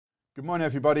Good morning,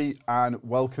 everybody, and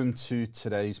welcome to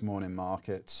today's morning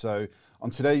market. So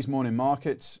on today's morning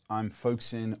markets, I'm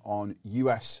focusing on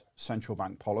US central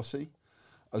bank policy.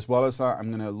 As well as that,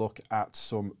 I'm going to look at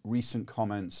some recent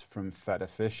comments from Fed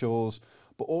officials,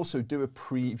 but also do a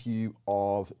preview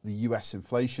of the US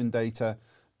inflation data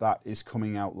that is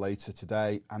coming out later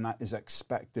today, and that is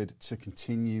expected to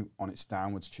continue on its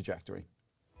downwards trajectory.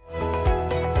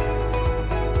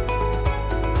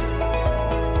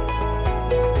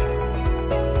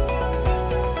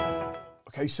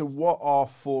 Okay, so what are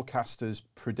forecasters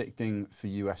predicting for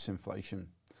US inflation?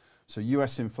 So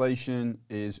US inflation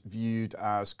is viewed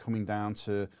as coming down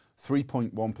to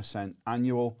 3.1%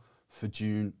 annual for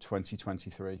June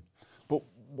 2023. But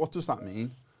what does that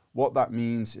mean? What that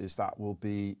means is that will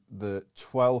be the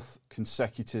 12th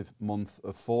consecutive month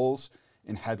of falls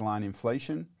in headline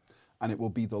inflation, and it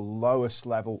will be the lowest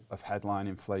level of headline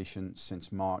inflation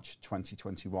since March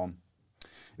 2021.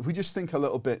 If we just think a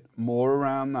little bit more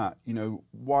around that,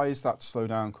 why has that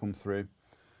slowdown come through?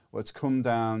 Well, it's come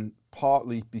down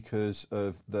partly because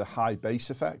of the high base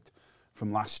effect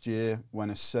from last year when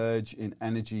a surge in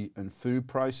energy and food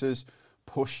prices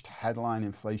pushed headline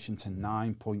inflation to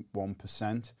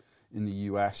 9.1% in the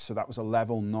US. So that was a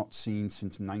level not seen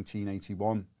since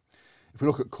 1981. If we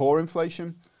look at core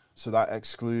inflation, so that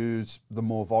excludes the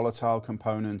more volatile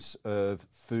components of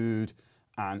food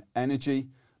and energy,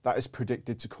 that is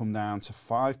predicted to come down to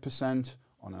 5%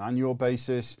 on an annual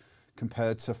basis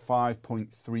compared to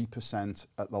 5.3%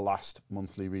 at the last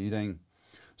monthly reading.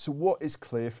 So what is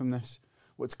clear from this?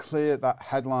 Well, it's clear that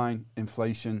headline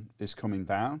inflation is coming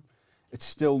down. It's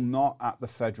still not at the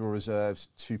Federal Reserve's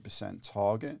 2%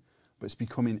 target, but it's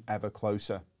becoming ever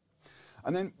closer.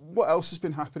 And then what else has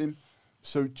been happening?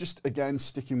 So just again,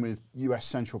 sticking with US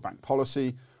central bank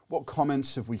policy, what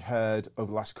comments have we heard over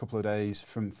the last couple of days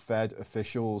from Fed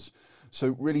officials?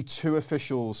 So really two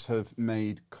officials have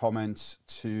made comments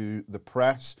to the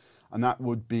press, and that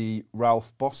would be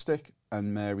Ralph Bostic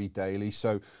and Mary Daly.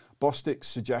 So Bostic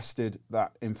suggested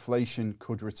that inflation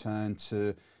could return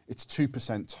to its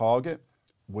 2% target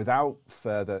without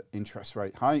further interest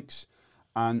rate hikes.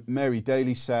 And Mary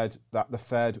Daly said that the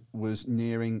Fed was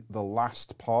nearing the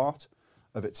last part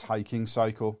of its hiking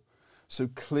cycle. So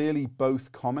clearly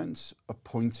both comments are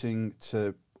pointing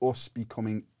to us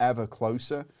becoming ever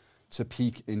closer to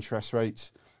peak interest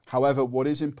rates. However, what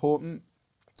is important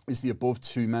is the above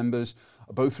two members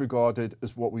are both regarded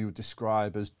as what we would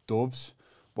describe as doves.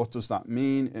 What does that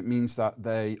mean? It means that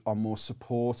they are more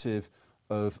supportive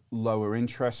of lower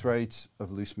interest rates, of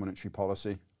loose monetary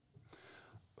policy.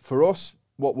 For us,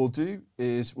 what we'll do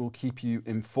is we'll keep you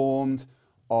informed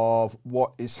of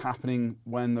what is happening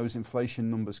when those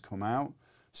inflation numbers come out.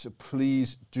 So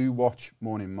please do watch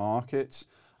morning markets,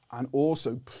 and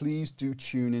also please do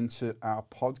tune into our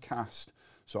podcast.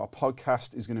 So our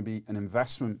podcast is going to be an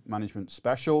investment management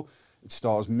special. It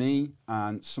stars me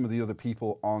and some of the other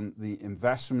people on the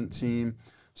investment team.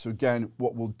 So again,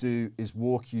 what we'll do is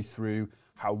walk you through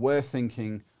how we're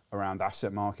thinking around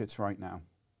asset markets right now.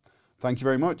 Thank you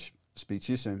very much. Speak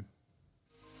to you soon.